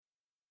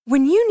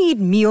When you need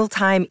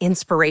mealtime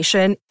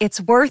inspiration,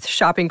 it's worth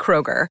shopping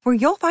Kroger, where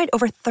you'll find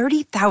over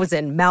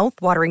 30,000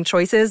 mouth-watering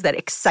choices that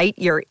excite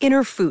your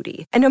inner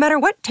foodie. And no matter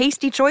what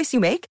tasty choice you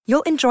make,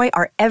 you'll enjoy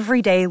our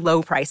everyday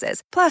low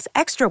prices, plus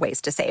extra ways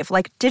to save,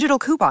 like digital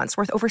coupons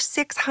worth over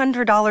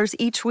 $600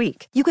 each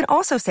week. You can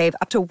also save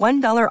up to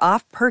 $1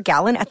 off per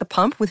gallon at the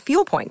pump with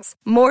fuel points.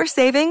 More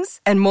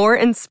savings and more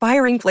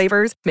inspiring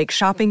flavors make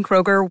shopping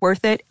Kroger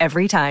worth it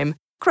every time.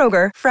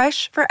 Kroger,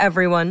 fresh for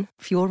everyone.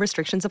 Fuel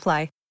restrictions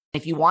apply.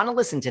 If you want to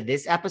listen to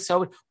this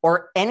episode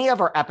or any of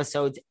our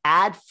episodes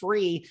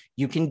ad-free,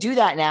 you can do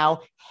that now.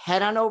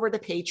 Head on over to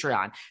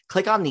Patreon.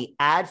 Click on the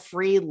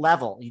ad-free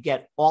level. You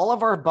get all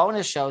of our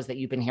bonus shows that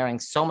you've been hearing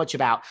so much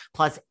about.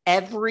 Plus,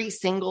 every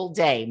single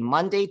day,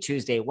 Monday,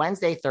 Tuesday,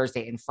 Wednesday,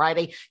 Thursday, and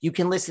Friday, you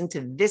can listen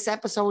to this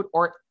episode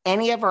or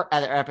any of our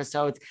other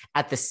episodes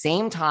at the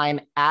same time,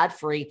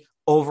 ad-free,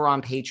 over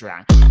on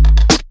Patreon.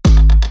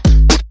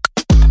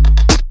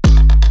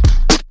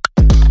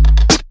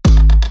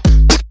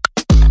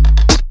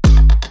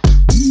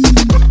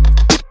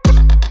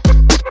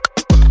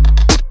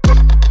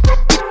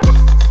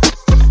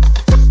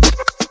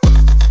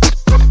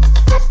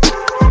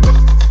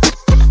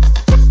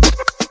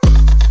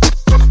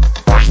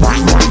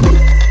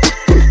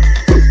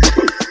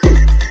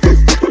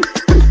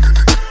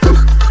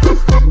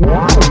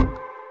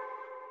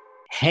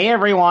 Hey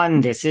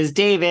everyone, this is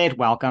David.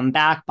 Welcome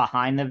back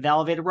behind the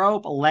velvet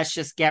rope. Let's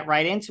just get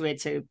right into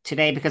it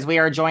today because we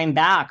are joined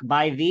back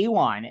by the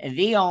one,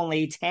 the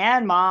only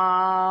Tan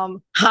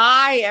Mom.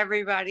 Hi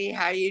everybody,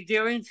 how you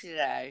doing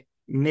today?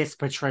 Miss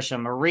Patricia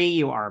Marie,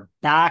 you are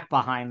back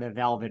behind the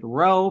velvet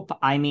rope.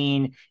 I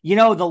mean,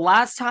 the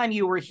last time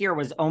you were here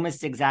was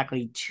almost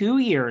exactly 2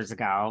 years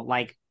ago,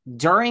 like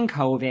during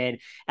COVID.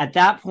 At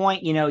that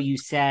point, you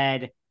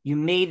said you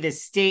made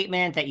this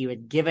statement that you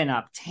had given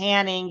up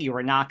tanning. You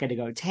were not going to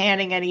go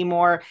tanning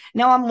anymore.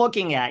 Now I'm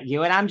looking at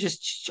you and I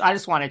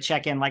just want to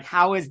check in, like,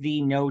 how is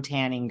the no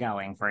tanning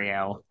going for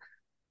you?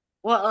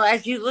 Well,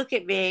 as you look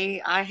at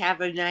me, I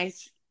have a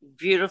nice,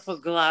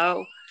 beautiful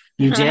glow.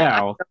 You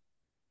do?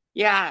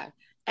 Yeah.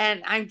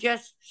 And I'm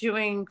just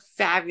doing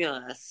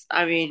fabulous.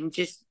 I mean,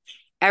 just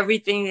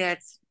everything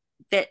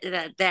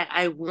that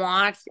I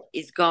want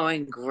is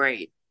going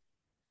great.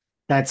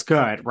 That's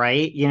good,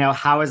 right?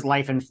 How is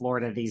life in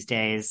Florida these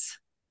days?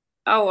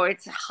 Oh,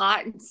 it's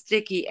hot and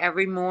sticky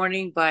every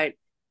morning, but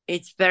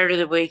it's better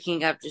than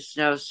waking up to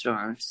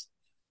snowstorms.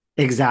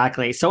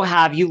 Exactly. So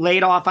have you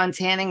laid off on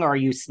tanning or are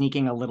you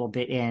sneaking a little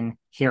bit in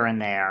here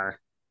and there?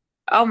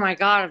 Oh my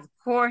God, of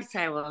course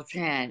I will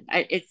tan.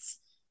 It's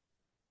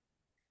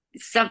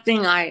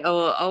something I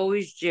will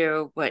always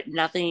do, but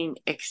nothing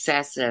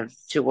excessive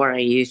to what I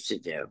used to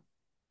do.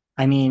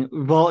 I mean,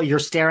 well, you're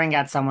staring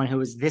at someone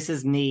this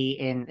is me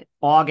in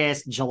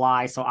August,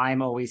 July, so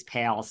I'm always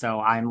pale. So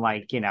I'm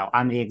like,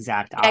 I'm the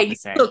exact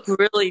opposite. You look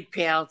really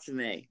pale to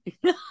me.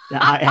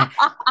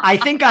 I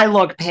think I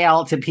look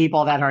pale to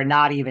people that are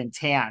not even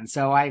tan.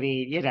 So, I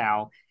mean,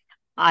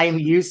 I am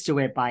used to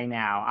it by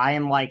now. I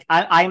am I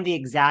am the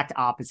exact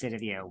opposite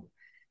of you.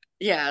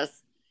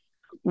 Yes.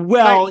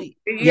 Well, but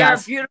you're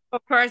yes. a beautiful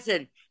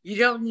person. You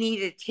don't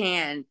need a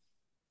tan.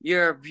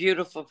 You're a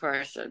beautiful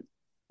person.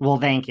 Well,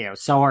 thank you.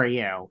 So are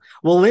you.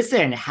 Well,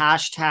 listen,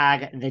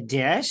 hashtag the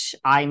dish.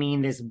 I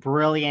mean, this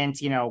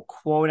brilliant,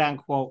 quote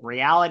unquote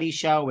reality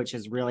show, which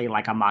is really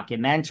like a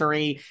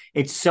mockumentary.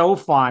 It's so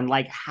fun.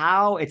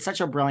 It's such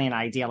a brilliant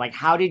idea. Like,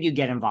 how did you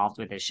get involved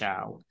with this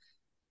show?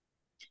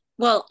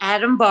 Well,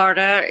 Adam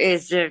Barta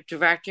is the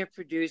director,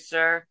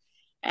 producer,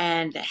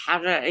 and how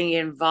did I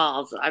get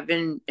involved? I've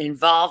been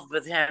involved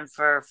with him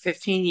for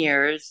 15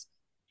 years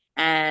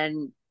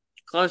and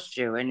close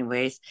to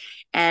anyways.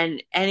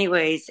 And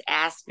anyways,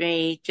 asked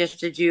me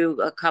just to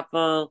do a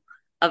couple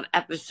of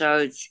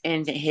episodes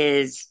in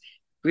his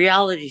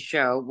reality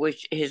show,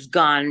 which it's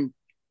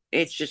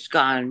just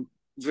gone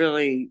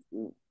really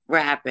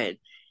rapid.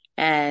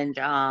 And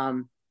I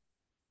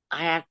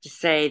have to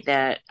say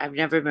that I've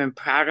never been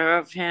prouder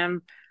of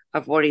him,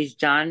 of what he's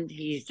done.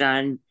 He's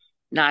done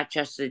not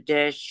just the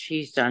dish,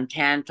 he's done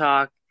Tan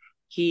Talk.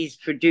 He's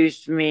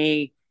produced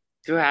me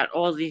throughout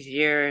all these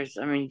years.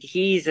 I mean,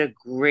 he's a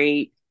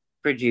great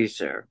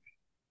producer.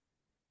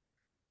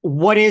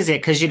 What is it?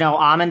 Because,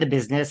 I'm in the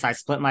business. I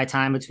split my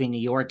time between New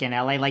York and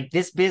LA. Like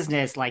this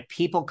business, like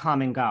people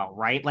come and go,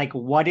 right? Like,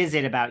 what is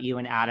it about you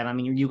and Adam? I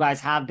mean, you guys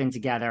have been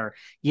together,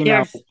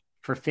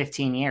 for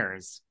 15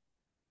 years.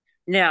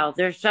 No,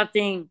 there's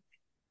something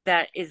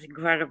that is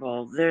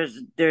incredible.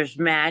 There's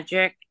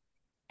magic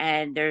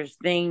and there's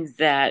things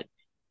that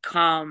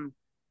come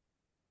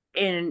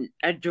in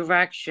a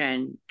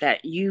direction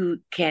that you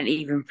can't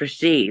even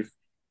perceive.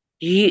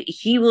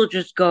 He will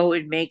just go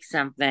and make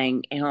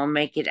something and he'll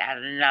make it out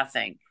of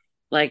nothing,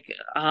 like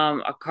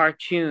a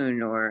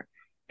cartoon or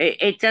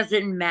it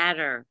doesn't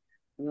matter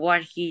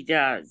what he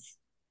does.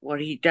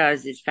 What he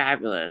does is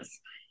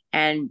fabulous.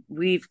 And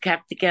we've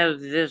kept together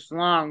this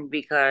long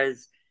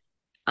because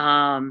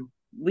um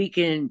we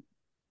can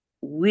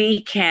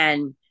we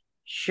can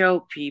show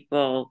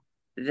people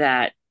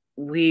that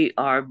we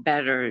are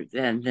better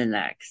than the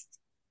next.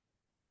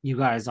 You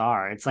guys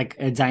are. It's like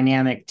a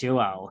dynamic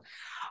duo.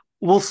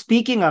 Well,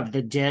 speaking of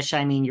the dish,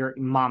 I mean, your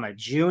Mama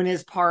June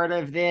is part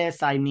of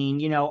this. I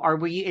mean, are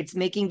we, it's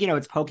making,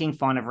 it's poking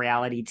fun of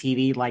reality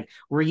TV. Like,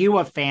 were you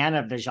a fan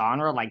of the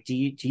genre? Like, do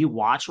you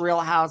watch Real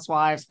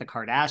Housewives, the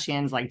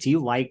Kardashians? Like, do you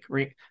like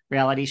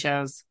reality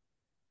shows?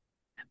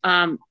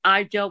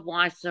 I don't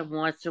watch them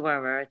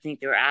whatsoever. I think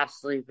they're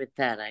absolutely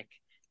pathetic.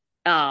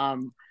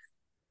 Um,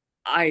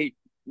 I,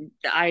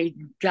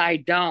 I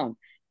don't.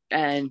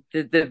 And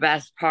the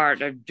best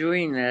part of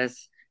doing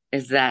this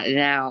is that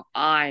now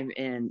I'm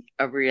in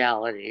a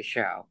reality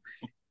show.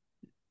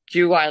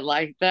 Do I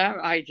like them?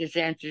 I just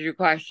answered your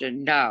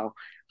question. No.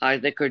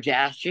 The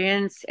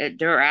Kardashians,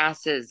 their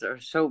asses are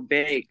so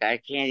big, I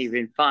can't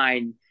even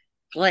find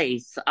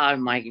place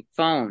on my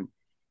phone.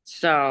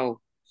 So,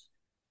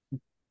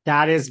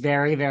 That is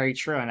very, very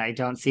true. And I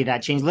don't see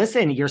that change.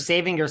 Listen, you're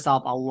saving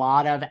yourself a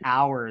lot of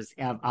hours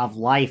of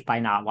life by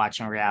not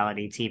watching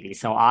reality TV.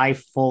 So I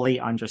fully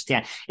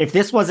understand. If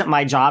this wasn't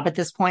my job at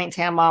this point,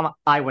 Tam Mom,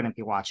 I wouldn't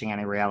be watching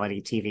any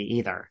reality TV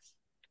either.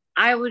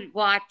 I would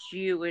watch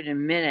you in a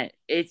minute.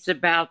 It's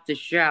about the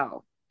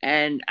show.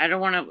 And I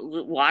don't want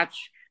to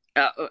watch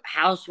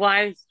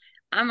Housewives.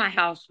 I'm a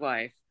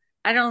housewife.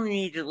 I don't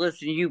need to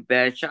listen to you,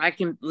 bitch. I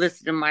can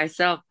listen to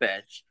myself,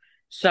 bitch.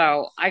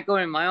 So I go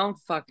in my own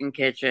fucking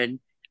kitchen.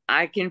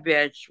 I can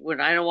bitch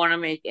when I don't want to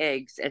make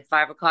eggs at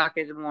 5 o'clock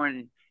in the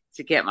morning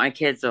to get my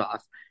kids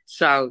off.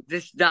 So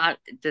this not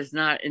does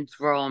not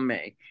enthrall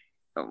me.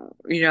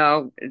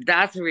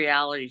 That's a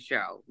reality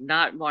show,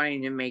 not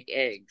wanting to make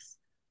eggs.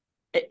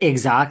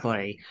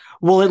 Exactly.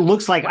 Well, it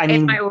looks like, I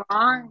Am mean, I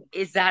wrong?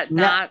 Is that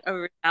no, not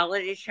a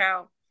reality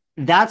show?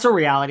 that's a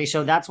reality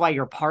show. That's why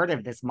you're part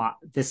of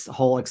this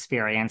whole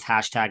experience.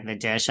 Hashtag the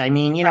dish. I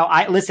mean, Right.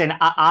 I listen.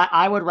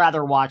 I would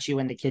rather watch you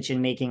in the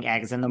kitchen making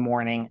eggs in the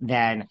morning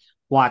than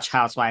watch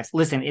Housewives.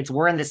 Listen,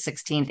 we're in the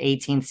 16th,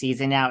 18th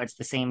season now. It's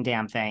the same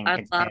damn thing. I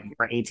It's love been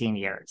for 18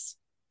 years.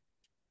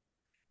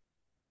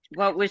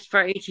 what was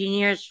for 18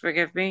 years,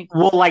 forgive me.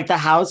 Well, like the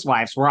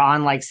Housewives, we're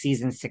on like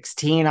season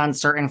 16 on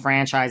certain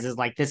franchises.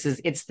 Like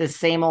it's the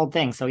same old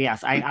thing. So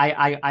yes,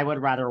 I would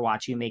rather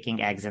watch you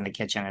making eggs in the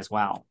kitchen as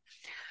well.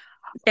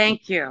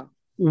 Thank you.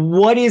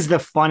 What is the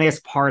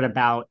funnest part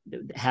about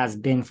has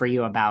been for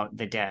you about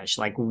the dish?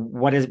 Like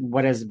what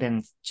has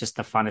been just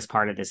the funnest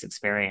part of this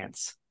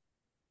experience?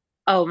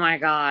 Oh my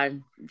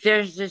God.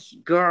 There's this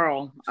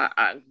girl.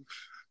 I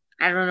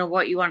don't know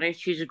what you want to,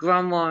 she's a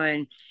grown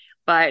woman,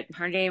 but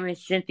her name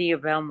is Cynthia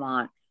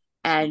Belmont.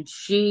 And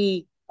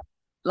she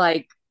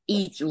like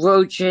eats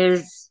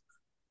roaches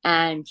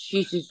and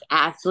she's just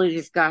absolutely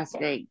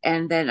disgusting.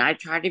 And then I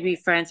tried to be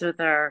friends with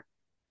her,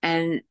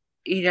 and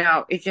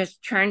it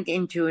just turned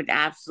into an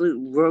absolute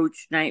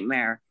roach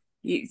nightmare.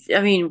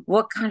 I mean,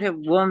 what kind of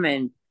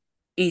woman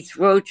eats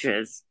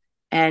roaches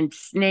and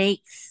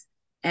snakes?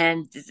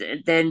 And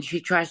then she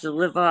tries to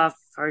live off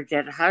her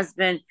dead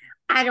husband.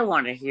 I don't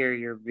want to hear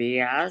your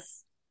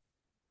BS.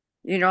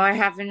 I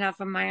have enough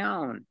of my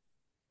own.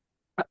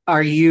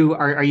 Are you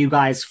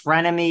guys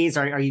frenemies?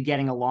 Are you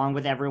getting along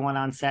with everyone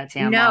on set,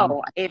 Tam Mom?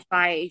 No, if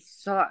I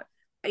saw,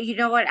 you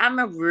know what? I'm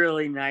a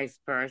really nice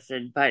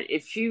person, but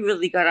if she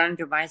really got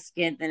under my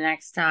skin the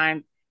next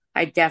time,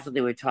 I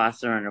definitely would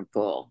toss her in a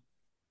pool.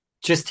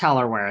 Just tell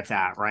her where it's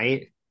at,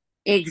 right?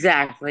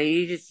 Exactly.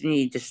 You just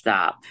need to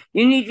stop.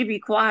 You need to be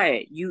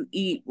quiet. You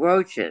eat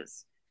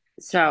roaches.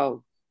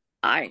 So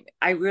I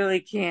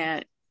really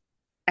can't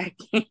I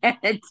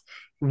can't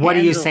What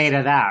do you handle. say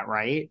to that,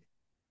 right?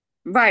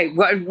 Right.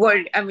 What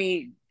I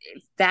mean,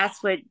 if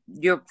that's what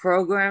your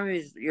program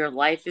is, your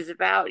life is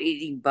about,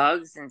 eating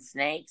bugs and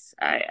snakes.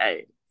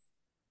 I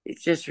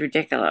it's just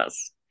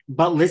ridiculous.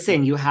 But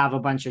listen, you have a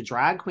bunch of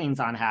drag queens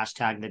on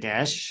hashtag the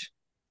dish.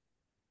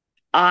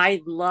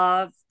 I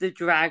love the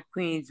drag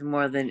queens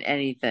more than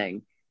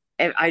anything.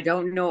 And I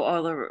don't know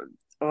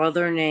all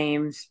their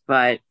names,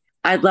 but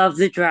I love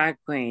the drag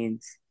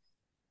queens.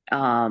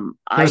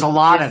 There's a I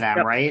lot of just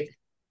them, don't, right?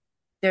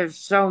 there's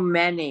so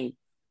many,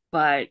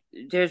 but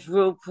there's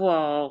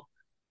RuPaul,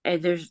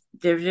 and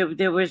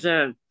there was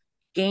a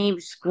Game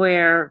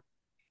Square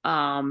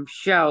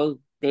show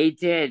they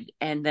did,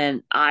 and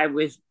then I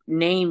was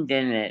named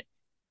in it.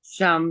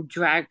 Some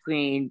drag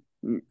queen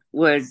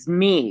was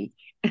me,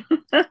 which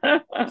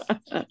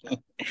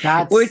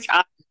That's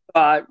I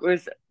thought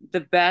was the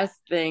best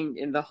thing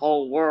in the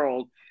whole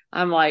world.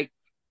 I'm like,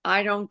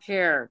 I don't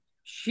care.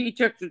 She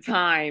took the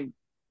time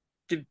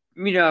to,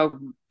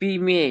 be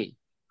me.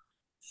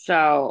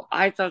 So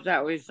I thought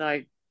that was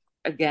like,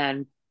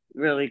 again,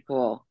 really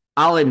cool.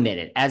 I'll admit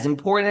it. As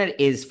important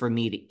it is for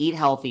me to eat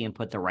healthy and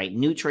put the right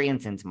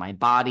nutrients into my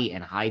body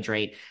and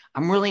hydrate,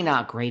 I'm really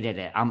not great at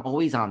it. I'm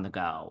always on the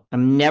go.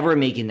 I'm never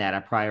making that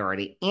a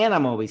priority, and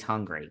I'm always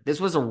hungry. This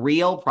was a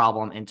real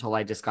problem until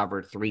I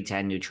discovered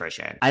 310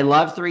 Nutrition. I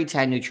love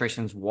 310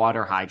 Nutrition's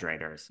water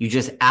hydrators. You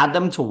just add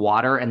them to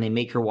water and they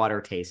make your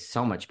water taste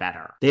so much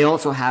better. They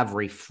also have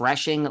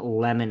refreshing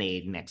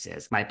lemonade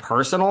mixes. My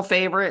personal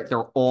favorite,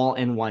 they're all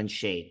in one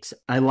shakes.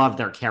 I love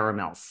their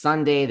caramel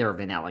sundae, their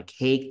vanilla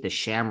cake, the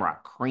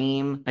shamrock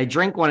cream. I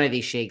drink one of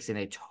these shakes and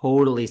it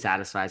totally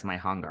satisfies my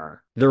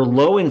hunger. They're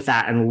low in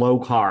fat and low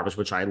carbs,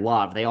 which I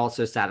love. They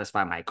also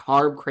satisfy my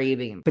carb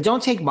craving. But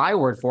don't take my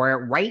word for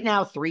it. Right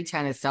now,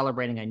 310 is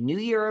celebrating a new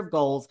year of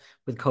goals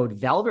with code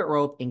Velvet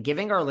Rope and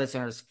giving our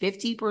listeners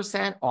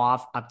 50%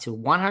 off up to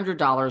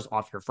 $100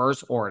 off your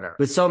first order.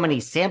 With so many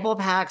sample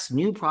packs,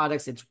 new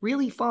products, it's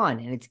really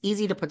fun and it's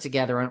easy to put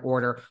together an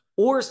order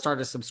or start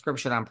a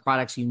subscription on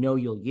products you know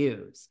you'll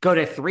use. Go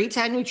to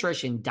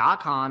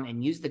 310nutrition.com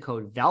and use the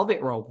code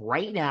Velvet Rope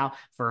right now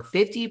for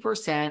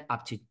 50%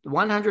 up to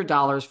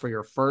 $100 for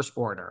your first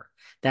order.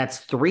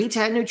 That's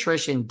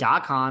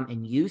 310nutrition.com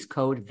and use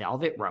code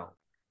Velvet Rope.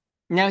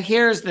 Now,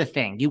 here's the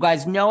thing. You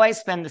guys know I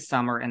spend the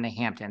summer in the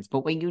Hamptons,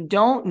 but what you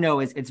don't know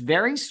is it's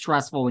very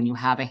stressful when you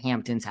have a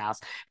Hamptons house.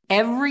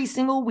 Every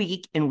single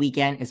week and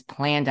weekend is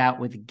planned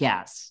out with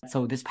guests.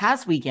 So this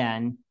past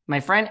weekend, my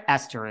friend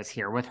Esther is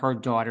here with her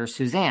daughter,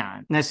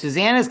 Suzanne. Now,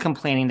 Suzanne is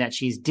complaining that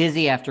she's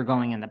dizzy after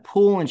going in the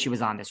pool and she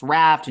was on this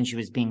raft and she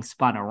was being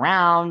spun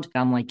around.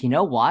 I'm like, you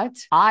know what?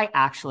 I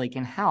actually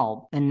can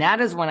help. And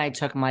that is when I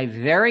took my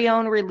very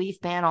own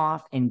relief band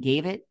off and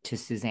gave it to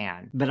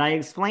Suzanne. But I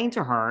explained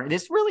to her,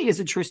 this really is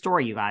a true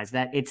story, you guys,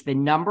 that it's the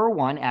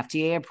 #1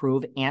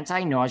 FDA-approved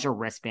anti-nausea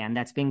wristband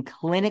that's been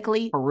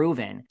clinically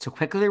proven to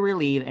quickly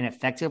relieve and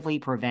effectively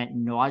prevent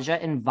nausea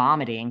and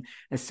vomiting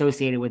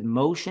associated with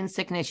motion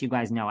sickness. You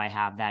guys know I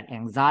have that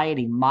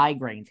anxiety,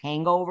 migraines,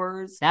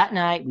 hangovers. That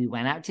night, we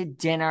went out to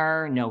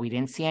dinner. No, we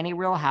didn't see any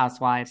Real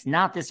Housewives,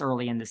 not this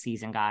early in the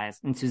season, guys.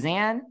 And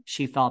Suzanne,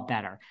 she felt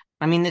better.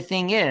 I mean, the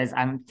thing is,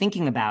 I'm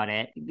thinking about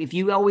it. If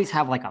you always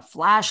have like a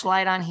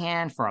flashlight on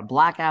hand for a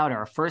blackout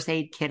or a first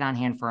aid kit on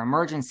hand for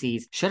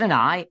emergencies, shouldn't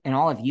I and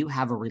all of you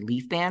have a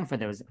relief band for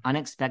those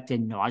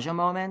unexpected nausea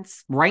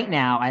moments? Right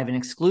now, I have an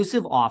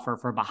exclusive offer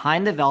for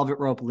Behind the Velvet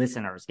Rope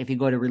listeners. If you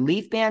go to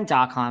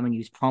reliefband.com and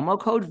use promo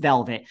code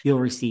VELVET, you'll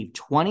receive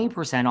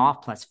 20%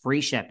 off plus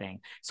free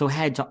shipping. So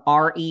head to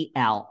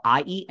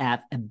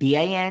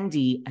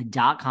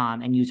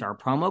reliefband.com and use our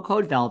promo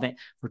code VELVET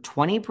for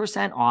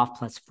 20% off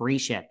plus free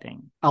shipping.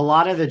 A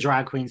lot of the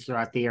drag queens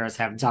throughout the years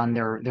have done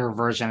their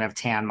version of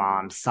Tan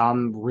Mom.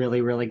 Some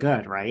really, really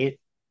good, right?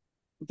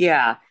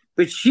 Yeah,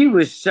 but she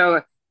was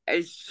so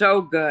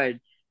good.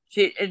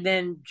 And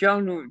then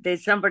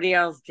somebody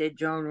else did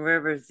Joan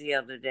Rivers the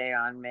other day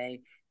on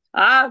me.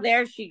 Oh,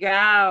 there she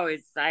goes.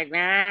 It's like,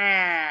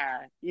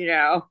 you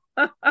know.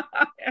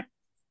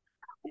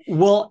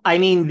 Well, I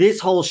mean, this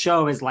whole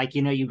show is like,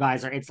 you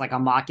guys it's like a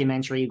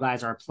mockumentary. You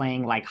guys are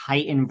playing like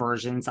heightened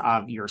versions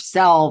of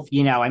yourself.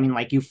 I mean,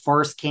 like you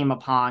first came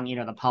upon,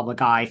 the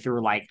public eye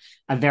through like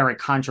a very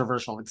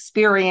controversial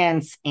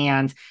experience.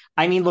 And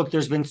I mean, look,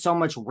 there's been so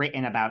much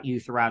written about you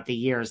throughout the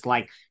years.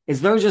 Like,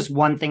 is there just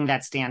one thing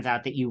that stands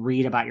out that you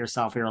read about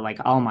yourself? You're like,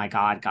 oh my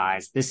God,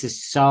 guys, this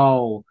is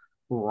so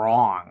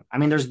wrong. I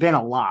mean, there's been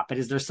a lot, but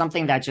is there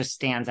something that just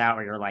stands out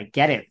where you're like,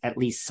 get it at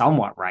least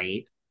somewhat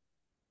right?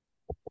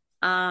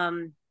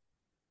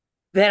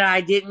 That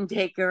I didn't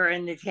take her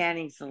in the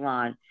tanning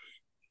salon.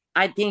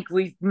 I think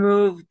we've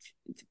moved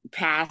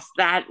past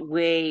that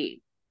way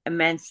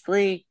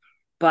immensely,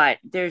 but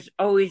there's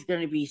always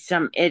going to be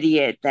some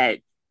idiot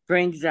that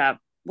brings up,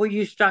 well,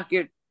 you stuck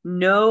your,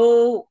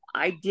 no,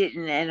 I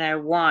didn't. And I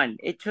won.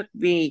 It took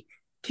me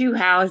 2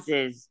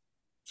 houses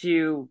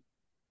to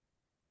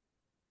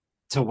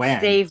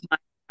win, save my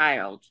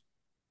child.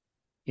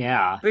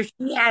 Yeah. But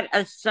she had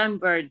a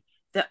sunburn.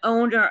 The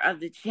owner of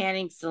the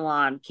tanning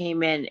salon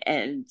came in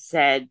and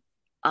said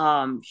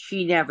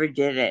she never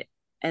did it.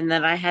 And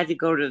then I had to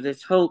go to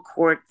this whole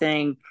court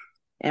thing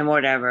and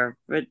whatever.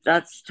 But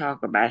let's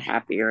talk about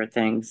happier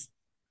things.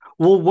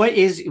 Well,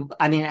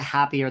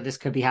 happier, this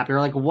could be happier.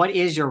 Like, what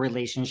is your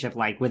relationship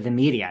like with the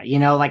media?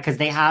 Like, because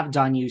they have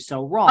done you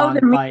so wrong,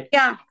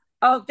 yeah.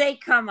 Oh, they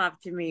come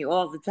up to me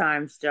all the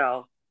time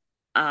still.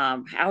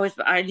 I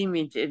didn't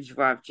mean to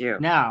interrupt you.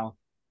 No,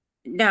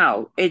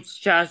 it's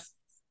just,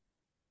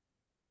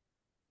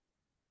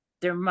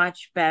 they're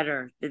much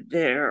better.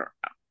 They're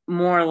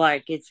more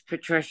like it's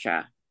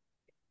Patricia.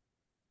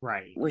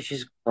 Right. Which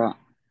is cool.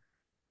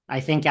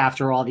 I think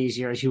after all these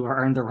years, you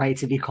earned the right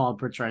to be called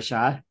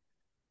Patricia.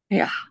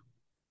 Yeah.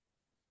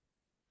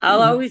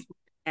 I'll always be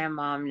my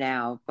mom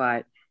now,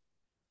 but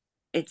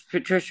it's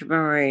Patricia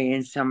Marie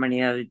in so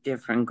many other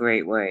different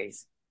great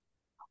ways.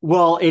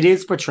 Well, it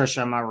is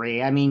Patricia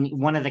Marie. I mean,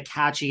 one of the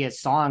catchiest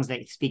songs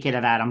that, speaking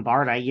of Adam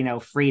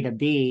Barta, Free to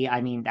Be,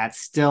 I mean, that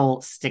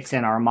still sticks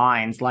in our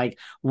minds. Like,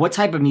 what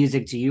type of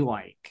music do you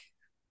like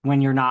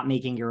when you're not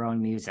making your own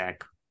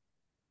music?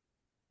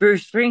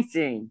 Bruce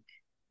Springsteen.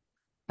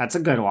 That's a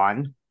good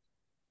one.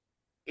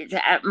 It's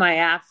my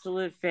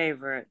absolute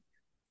favorite.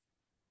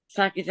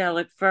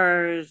 psychedelic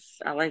furs.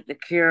 I like The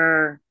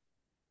Cure,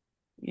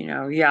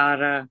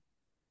 yada.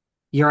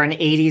 You're an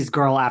 80s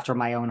girl after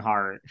my own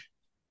heart.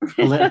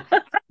 A li-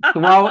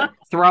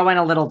 throw in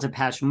a little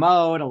Depeche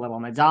Mode, a little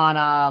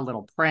Madonna, a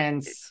little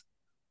Prince.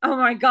 Oh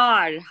my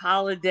God,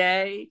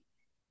 Holiday,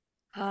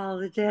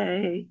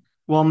 Holiday.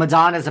 Well,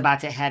 Madonna's about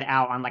to head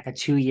out on like a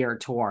 2-year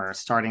tour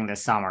starting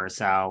this summer,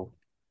 so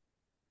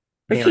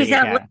But there she's you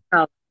not go. looking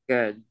all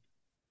good.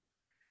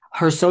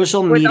 Her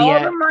social With all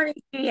the media money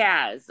she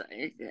has,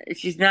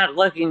 she's not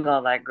looking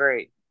all that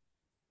great.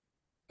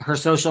 her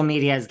social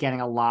media is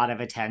getting a lot of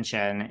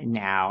attention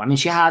now. I mean,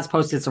 she has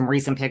posted some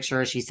recent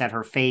pictures. She said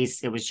her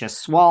face, it was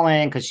just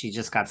swollen because she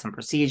just got some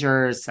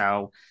procedures.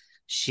 So Oh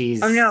she's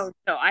no,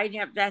 so I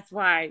have. That's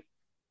why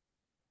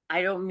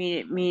I don't mean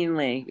it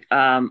meanly.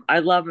 I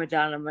love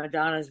Madonna.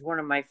 Madonna is one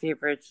of my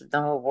favorites in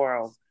the whole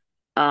world.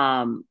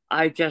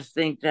 I just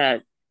think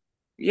that,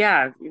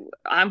 yeah,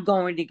 I'm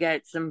going to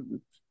get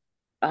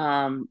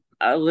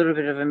a little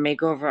bit of a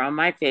makeover on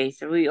my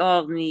face. We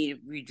all need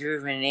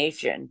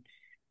rejuvenation.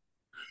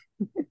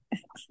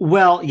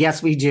 well,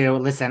 yes, we do.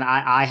 Listen,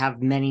 I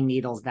have many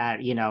needles that,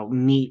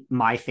 meet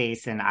my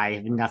face, and I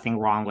have nothing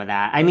wrong with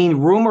that. I mean,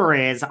 rumor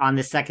is on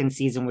the second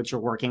season, which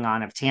you're working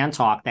on of Tan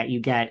Talk, that you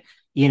get,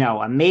 a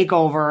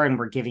makeover and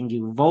we're giving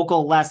you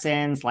vocal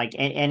lessons, like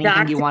anything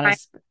you Doctor, want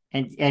to,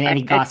 and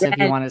any gossip you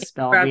again, want to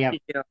spill. We have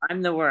interrupted you.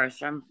 I'm the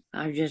worst. I'm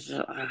just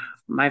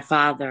my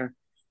father.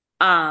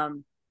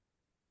 Um,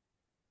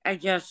 I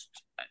just,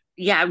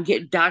 yeah, I'm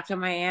getting Dr.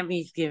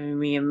 Miami's giving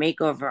me a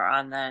makeover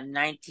on the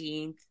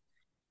 19th,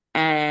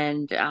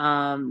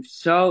 and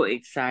so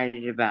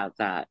excited about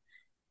that.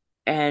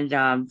 And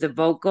the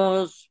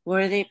vocals,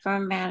 where are they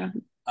from,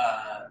 madam?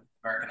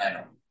 American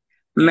Idol.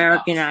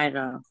 American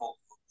Idol.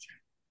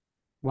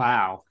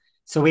 wow.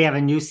 So we have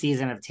a new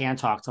season of Tan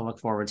Talk to look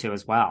forward to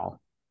as well.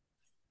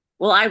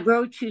 Well, I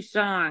wrote 2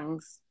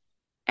 songs,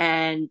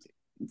 and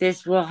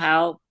this will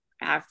help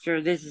after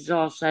this is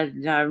all said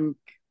and done.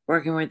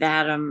 Working with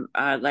Adam,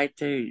 I'd like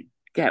to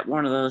get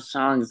one of those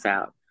songs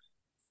out.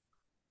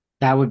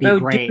 That would be So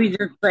great.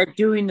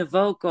 doing the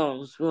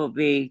vocals will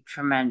be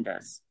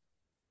tremendous.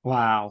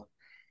 Wow.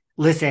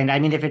 Listen, I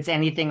mean, if it's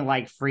anything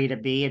like Free to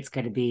Be, it's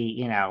going to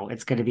be,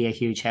 it's going to be a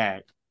huge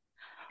hit.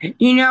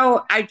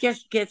 I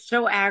just get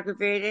so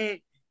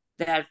aggravated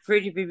that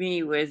Free to Be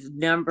Me was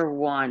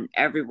 #1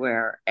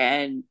 everywhere,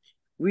 and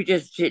we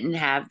just didn't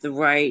have the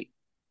right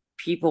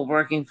people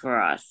working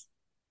for us.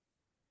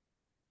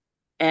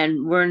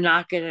 And we're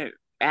not gonna.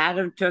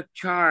 Adam took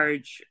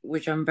charge,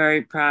 which I'm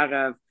very proud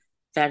of,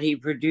 that he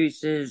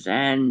produces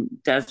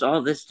and does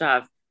all this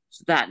stuff.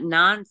 So that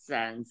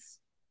nonsense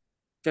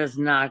does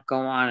not go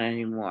on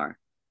anymore.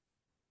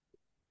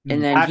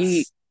 And then he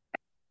That's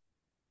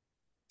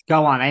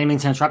go on. I didn't mean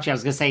to interrupt you. I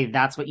was going to say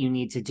that's what you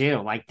need to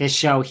do. Like this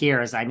show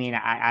here is, I mean,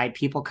 I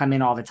people come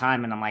in all the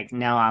time and I'm like,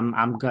 no,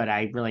 I'm good.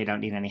 I really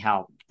don't need any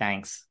help.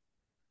 Thanks.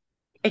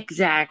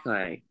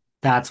 exactly.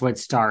 That's what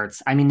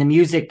starts. I mean, the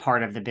music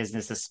part of the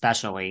business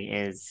especially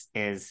is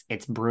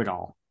it's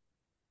brutal.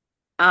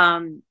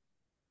 Um,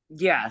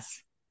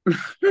 yes.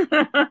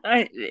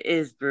 It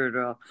is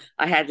brutal.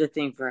 I had to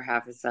think for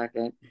half a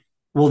second.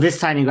 Well, this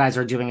time you guys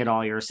are doing it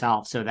all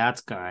yourself, so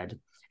that's good.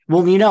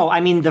 Well,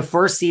 I mean, the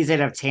first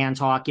season of Tan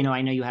Talk,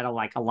 I know you had a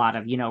lot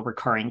of,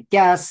 recurring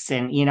guests.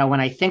 And, when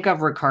I think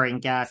of recurring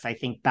guests, I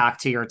think back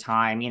to your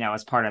time,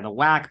 as part of the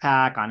Whack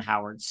Pack on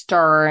Howard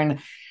Stern.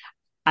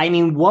 I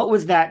mean, what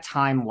was that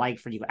time like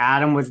for you?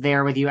 Adam was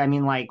there with you. I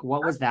mean, like,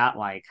 what was that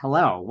like?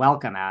 Hello,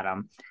 welcome,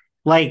 Adam.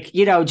 Like,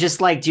 just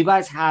like, do you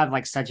guys have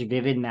like such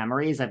vivid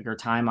memories of your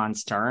time on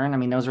Stern? I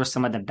mean, those were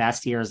some of the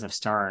best years of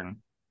Stern.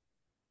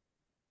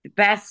 The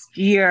best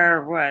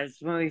year was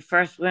when we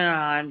first went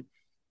on,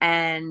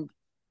 and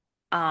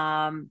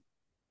um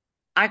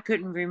I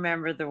couldn't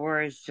remember the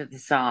words to the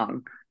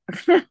song.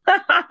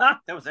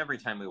 That was every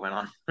time we went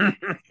on.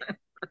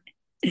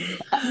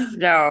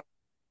 No,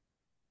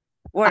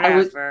 I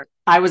was whatever.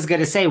 I was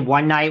gonna say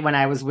one night when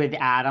I was with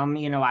Adam,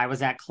 I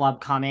was at Club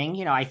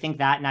Coming. I think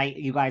that night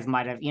you guys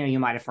might have, you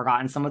might have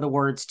forgotten some of the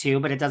words too,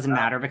 but it doesn't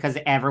matter because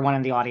everyone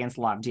in the audience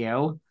loved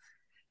you.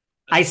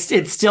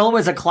 It still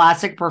was a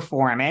classic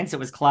performance. It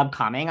was Club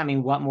Coming. I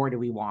mean, what more do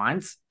we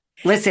want?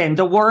 Listen,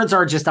 the words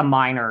are just a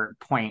minor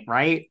point,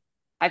 right?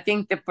 I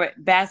think the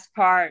best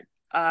part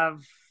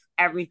of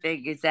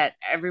everything is that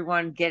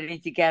everyone getting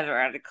together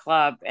at a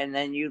club and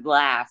then you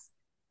laugh.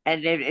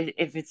 And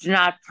if it's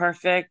not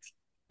perfect,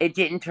 it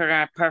didn't turn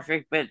out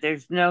perfect, but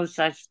there's no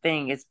such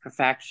thing as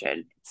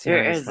perfection.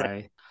 There isn't.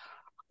 Seriously.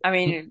 I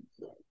mean,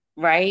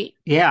 right?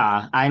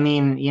 Yeah. I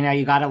mean,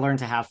 you got to learn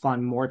to have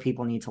fun. More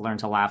people need to learn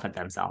to laugh at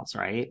themselves,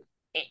 right?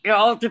 It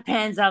all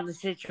depends on the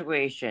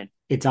situation.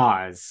 It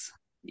does.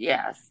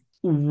 Yes.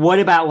 What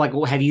about like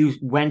when have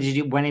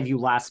you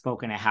last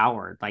spoken to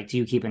Howard? Like, do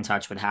you keep in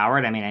touch with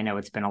Howard? I mean, I know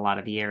it's been a lot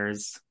of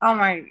years. Oh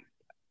my,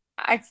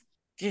 I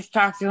just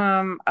talked to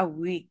him a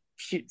week,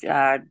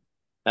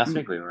 Last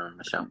week we were on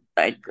the show.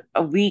 like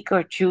a week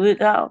or two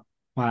ago.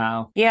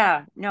 Wow.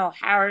 Yeah, no,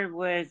 Howard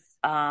was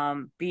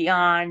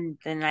beyond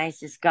the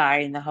nicest guy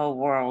in the whole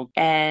world,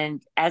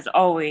 and as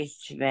always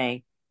to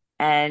me.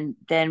 And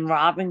then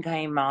Robin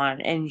came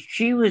on, and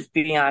she was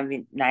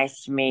beyond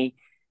nice to me.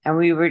 And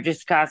we were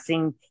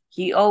discussing,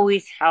 he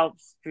always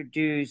helps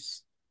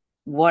produce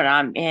what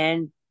I'm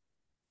in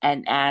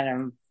and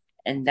Adam,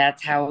 and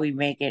that's how we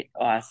make it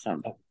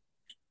awesome.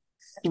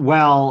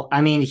 Well,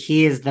 I mean,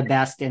 he is the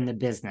best in the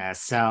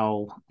business,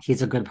 so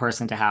he's a good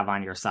person to have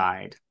on your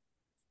side.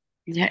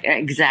 Yeah,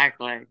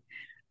 exactly.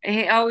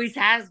 He always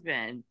has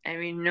been. I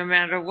mean, no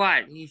matter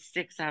what, he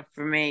sticks up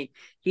for me.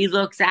 He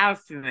looks out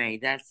for me.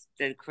 That's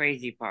the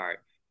crazy part.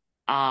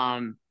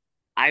 Um,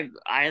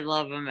 I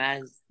love him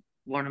as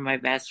one of my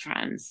best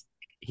friends.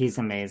 He's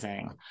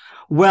amazing.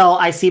 Well,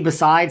 I see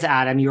besides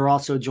Adam, you're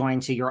also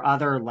joined to your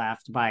other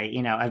left by,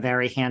 a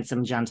very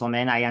handsome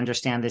gentleman. I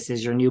understand this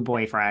is your new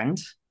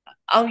boyfriend.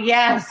 Oh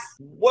yes.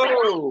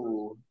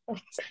 Whoa.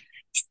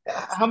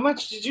 How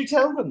much did you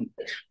tell them?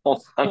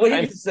 Hold on.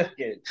 Wait a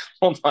second.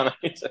 Hold on. I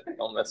need to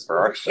film this for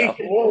our show.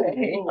 Whoa,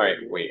 All right,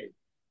 wait.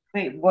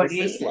 Wait, what Is do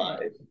you this say? live?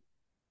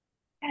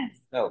 Yes.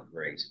 Oh,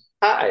 great.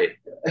 Hi.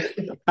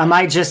 Am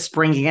I just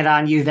springing it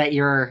on you that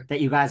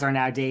you guys are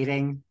now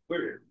dating?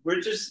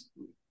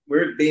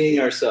 We're being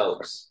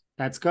ourselves.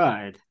 That's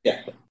good.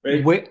 Yeah.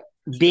 Right?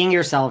 Being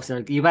yourself,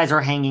 so you guys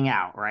are hanging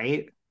out,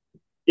 right?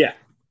 Yeah.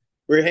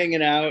 We're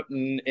hanging out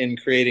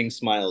and creating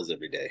smiles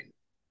every day.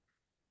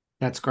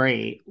 That's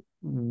great.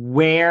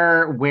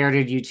 Where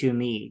did you two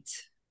meet?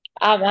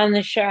 I'm on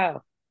the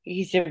show.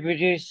 He's a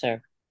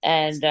producer.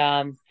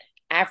 And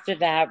after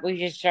that, we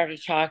just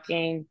started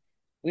talking.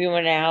 We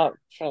went out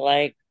for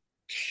like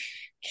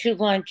two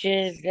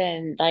lunches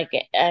and like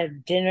a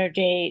dinner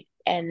date.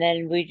 And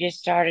then we just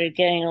started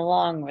getting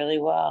along really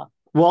well.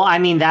 Well, I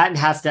mean, that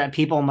has to,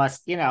 people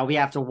must, we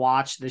have to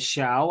watch the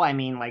show. I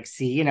mean, like,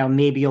 see,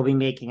 maybe you'll be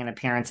making an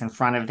appearance in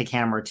front of the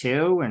camera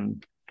too.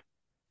 And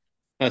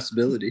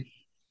Possibility.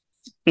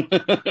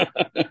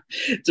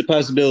 It's a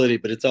possibility,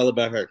 but it's all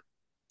about her.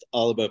 It's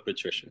all about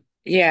Patricia.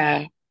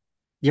 Yeah.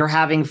 you're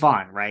having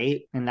fun,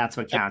 right? And that's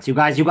what counts. You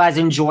guys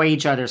enjoy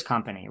each other's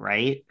company,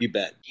 right? You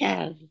bet.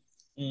 Yeah.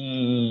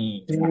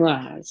 Mm.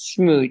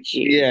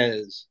 Smoochy.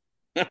 Yes.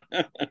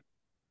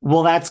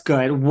 Well, that's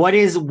good. What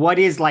is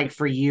like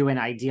for you an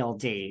ideal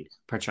date,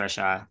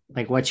 Patricia?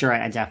 Like, what's your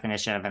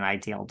definition of an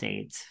ideal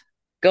date?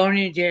 Going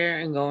to dinner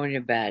and going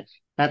to bed.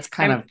 That's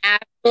kind I'm of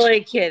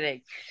absolutely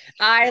kidding.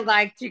 I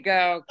like to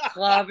go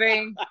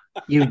clubbing,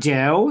 you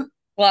do.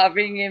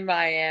 clubbing in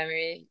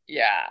Miami.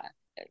 Yeah.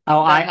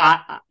 Oh,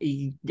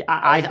 The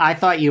I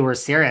thought you were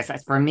serious.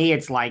 For me,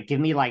 it's like give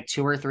me like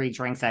 2 or 3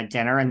 drinks at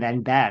dinner and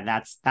then bed.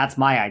 That's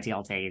my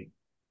ideal date.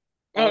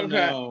 Oh Okay.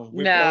 no.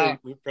 No.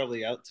 We're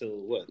probably out till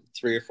what,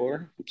 3 or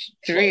 4?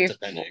 Three. Well,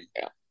 depending.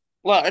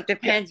 Well, it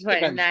depends what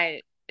depends.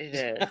 night it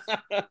is.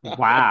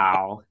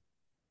 Wow.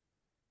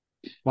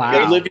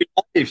 Gotta Wow. live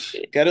your life.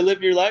 Gotta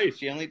live your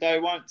life. You only die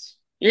once.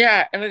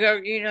 Yeah, and we go.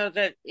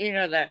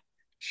 The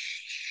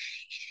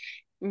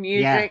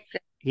music,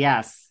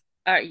 Yes.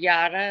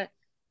 yada.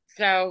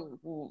 So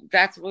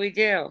that's what we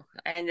do,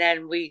 and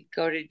then we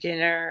go to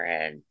dinner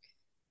and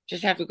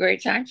just have a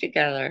great time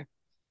together.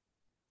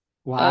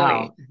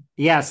 Wow.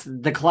 Yes,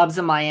 the clubs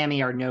in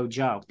Miami are no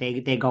joke.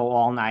 They go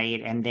all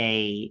night and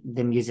the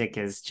music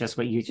is just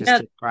what you just No,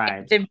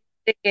 described. the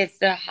music is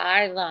the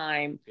high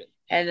line,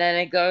 and then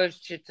it goes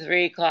to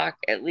 3 o'clock,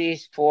 at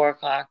least 4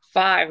 o'clock,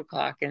 5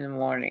 o'clock in the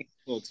morning.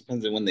 Well, it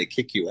depends on when they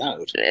kick you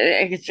out.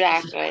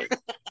 Exactly.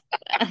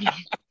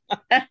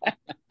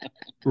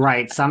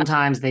 Right.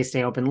 Sometimes they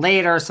stay open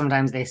later,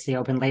 sometimes they stay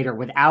open later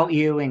without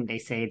you and they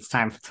say it's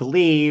time to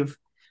leave.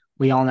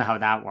 We all know how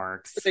that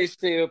works. But they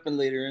stay open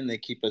later and they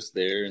keep us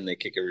there and they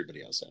kick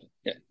everybody else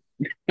out.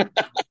 Yeah.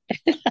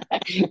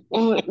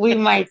 We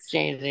might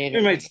stay later.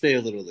 We might stay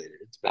a little later.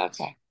 It's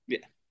best. Okay. Yeah.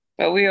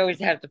 But we always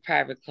have the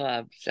private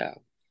club,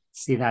 so.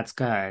 See, that's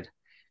good.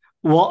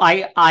 Well,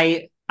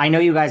 I know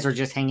you guys are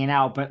just hanging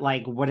out, but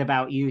like, what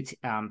about you,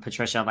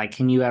 Patricia? Like,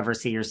 can you ever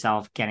see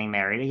yourself getting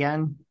married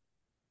again?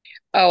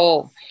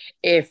 Oh,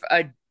 if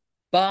a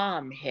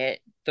bomb hit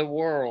the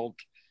world,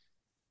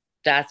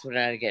 that's when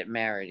I'd get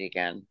married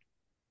again.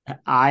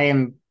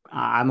 I'm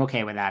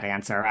okay with that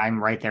answer.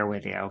 I'm right there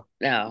with you.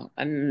 No,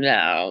 I'm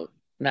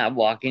not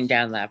walking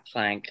down that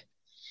plank.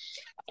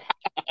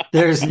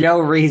 There's no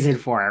reason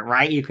for it,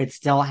 right? You could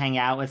still hang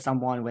out with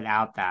someone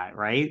without that,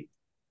 right?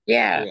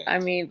 Yeah, Yeah. I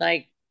mean,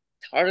 like,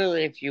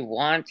 totally if you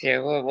want to.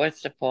 Well,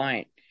 what's the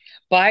point?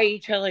 Buy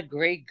each other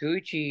great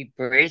Gucci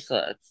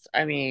bracelets.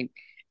 I mean,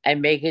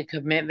 and make a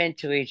commitment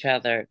to each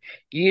other.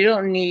 You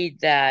don't need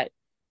that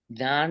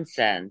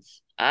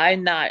nonsense.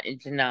 I'm not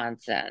into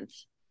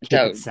nonsense. Keep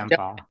So, it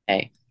simple.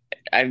 hey,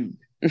 I'm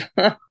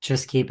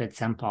Just keep it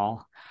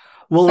simple.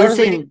 Well,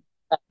 totally, listen,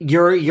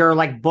 you're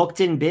like booked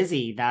and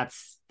busy.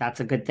 That's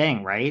a good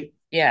thing, right?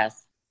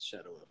 yes.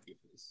 Shadow up, you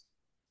please.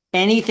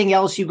 Anything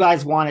else you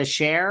guys want to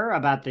share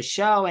about the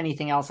show?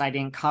 Anything else I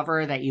didn't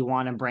cover that you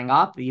want to bring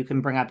up? You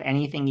can bring up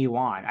anything you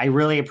want. I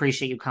really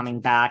appreciate you coming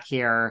back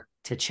here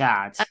to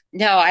chat.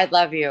 No, I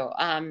love you.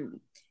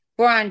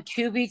 We're on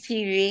Tubi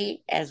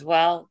TV as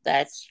well.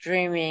 That's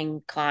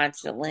streaming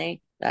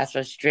constantly. That's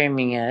what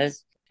streaming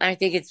is. I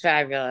think it's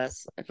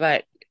fabulous,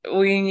 but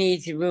we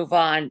need to move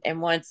on.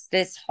 And once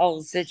this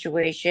whole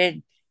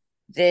situation,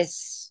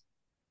 this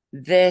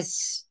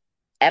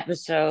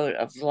episode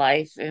of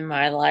life in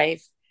my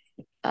life,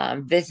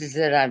 this is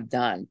it. I'm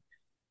done.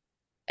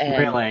 And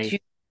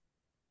Really?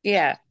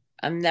 yeah,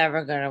 I'm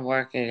never gonna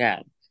work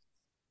again.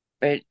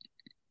 But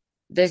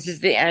this is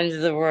the end of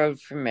the road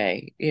for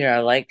me.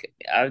 Like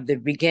the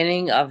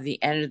beginning of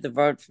the end of the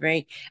road for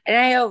me. And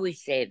I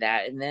always say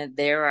that, and then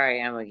there I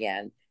am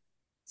again.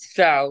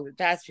 So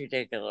that's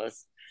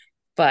ridiculous.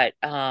 But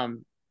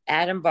Adam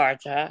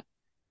Barta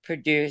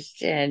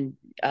produced and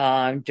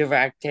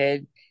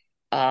directed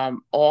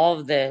all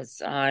of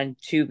this on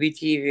Tubi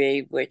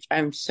TV, which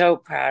I'm so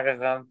proud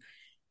of him.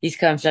 He's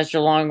come such a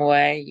long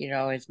way.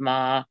 His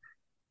ma,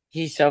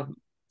 he's so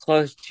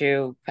close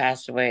to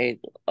passed away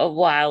a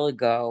while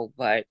ago,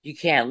 but you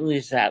can't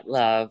lose that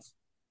love.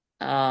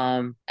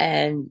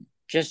 And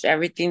just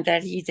everything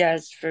that he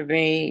does for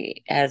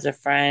me as a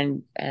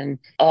friend and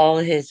all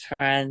his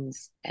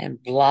friends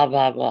and blah,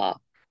 blah, blah.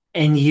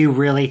 And you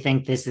really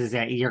think this is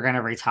it? You're going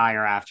to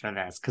retire after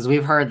this? Because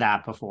we've heard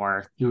that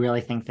before. You really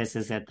think this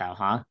is it, though,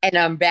 huh? And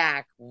I'm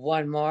back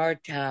one more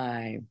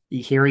time.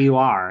 Here you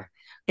are.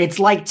 It's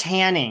like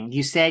tanning.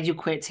 You said you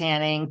quit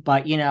tanning,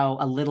 but,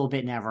 a little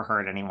bit never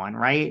hurt anyone,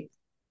 right?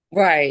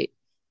 Right.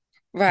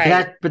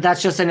 But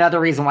that's just another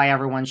reason why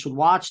everyone should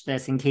watch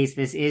this in case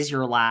this is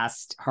your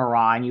last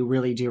hurrah and you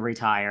really do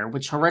retire,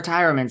 which her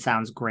retirement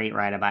sounds great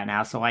right about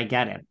now. So I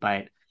get it,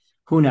 but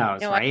who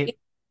knows, right?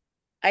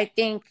 I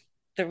think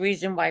the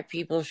reason why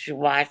people should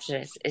watch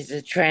this is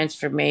a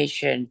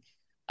transformation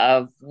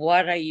of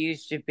what I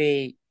used to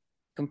be,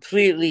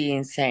 completely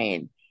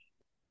insane.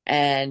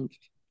 And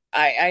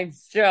I'm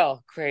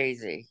still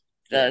crazy.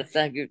 But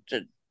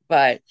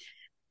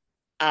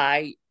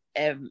I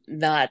am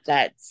not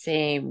that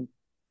same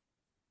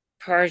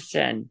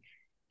person.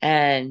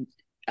 And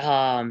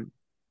Adam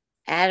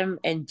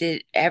and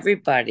did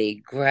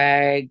everybody,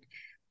 Greg,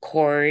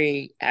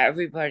 Corey,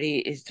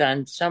 everybody has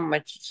done so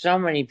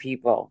many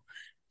people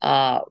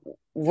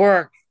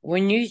work.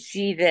 When you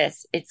see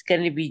this, it's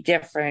going to be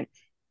different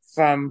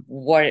from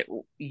what it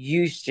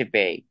used to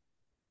be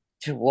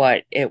to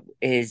what it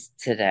is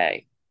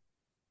today.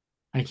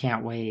 I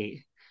can't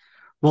wait.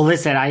 Well,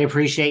 listen, I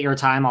appreciate your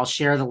time. I'll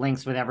share the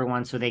links with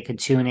everyone so they could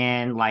tune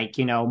in.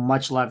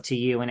 Much love to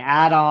you and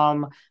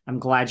Adam. I'm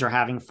glad you're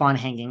having fun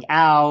hanging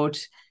out,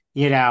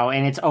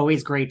 and it's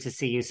always great to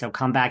see you. So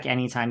come back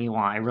anytime you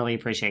want. I really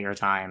appreciate your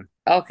time.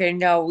 Okay,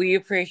 no, we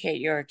appreciate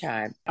your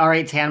time. All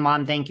right, Tan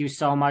Mom, thank you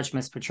so much,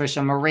 Miss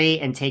Patricia Marie,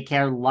 and take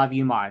care. Love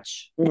you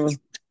much.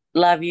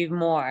 Love you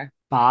more.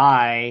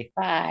 Bye.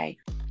 Bye.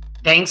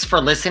 Thanks for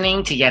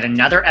listening to yet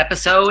another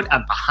episode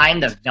of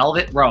Behind the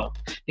Velvet Rope.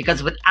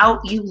 Because without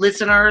you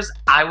listeners,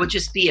 I would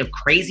just be a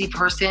crazy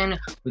person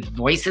with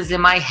voices in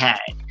my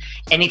head.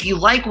 And if you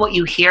like what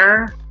you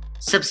hear,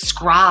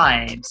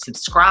 subscribe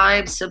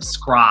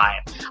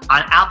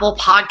on Apple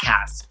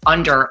Podcasts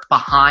under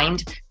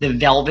Behind the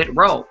Velvet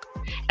Rope.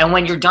 And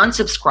when you're done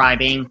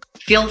subscribing,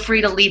 feel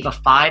free to leave a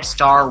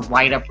 5-star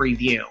write-up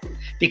review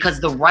because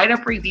the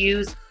write-up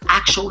reviews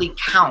actually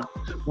count.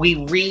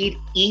 We read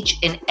each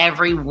and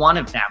every one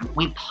of them.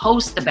 We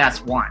post the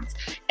best ones,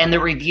 and the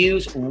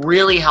reviews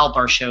really help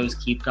our shows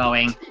keep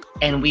going.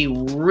 And we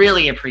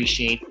really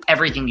appreciate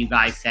everything you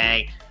guys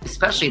say,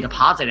 especially the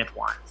positive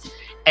ones.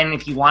 And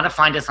if you want to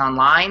find us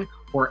online,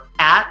 we're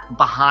at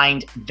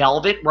Behind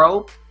Velvet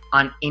Rope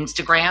on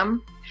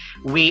Instagram.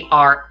 We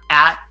are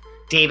at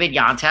David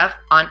Yontef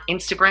on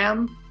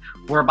Instagram.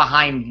 We're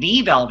Behind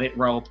the Velvet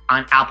Rope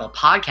on Apple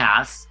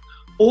Podcasts.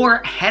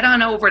 Or head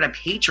on over to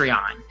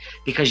Patreon,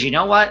 because you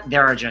know what?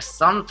 There are just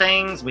some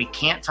things we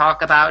can't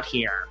talk about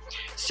here.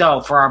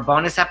 So for our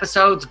bonus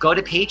episodes, go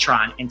to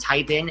Patreon and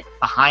type in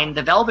Behind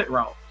the Velvet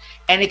Rope.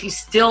 And if you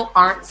still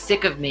aren't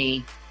sick of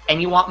me and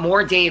you want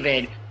more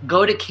David,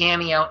 go to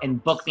Cameo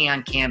and book me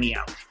on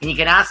Cameo. And you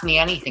can ask me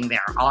anything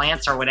there. I'll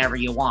answer whatever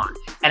you want.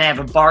 And I have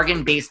a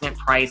bargain basement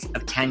price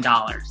of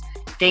 $10.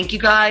 Thank you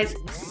guys.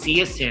 See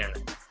you soon.